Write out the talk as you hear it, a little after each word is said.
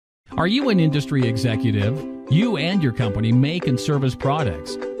Are you an industry executive? You and your company make and service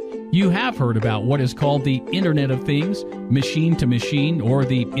products. You have heard about what is called the Internet of Things, machine to machine, or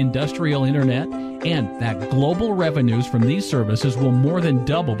the industrial internet, and that global revenues from these services will more than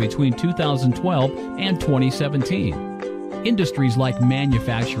double between 2012 and 2017. Industries like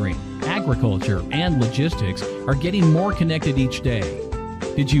manufacturing, agriculture, and logistics are getting more connected each day.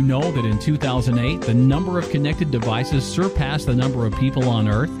 Did you know that in 2008, the number of connected devices surpassed the number of people on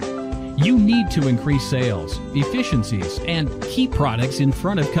Earth? You need to increase sales, efficiencies, and keep products in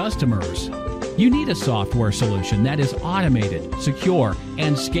front of customers. You need a software solution that is automated, secure,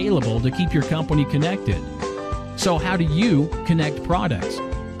 and scalable to keep your company connected. So how do you connect products,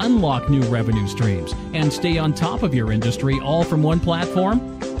 unlock new revenue streams, and stay on top of your industry all from one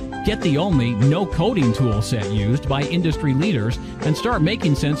platform? Get the only no-coding tool set used by industry leaders and start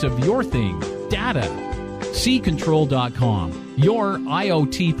making sense of your thing, data. ccontrol.com, your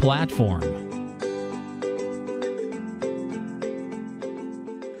IoT platform.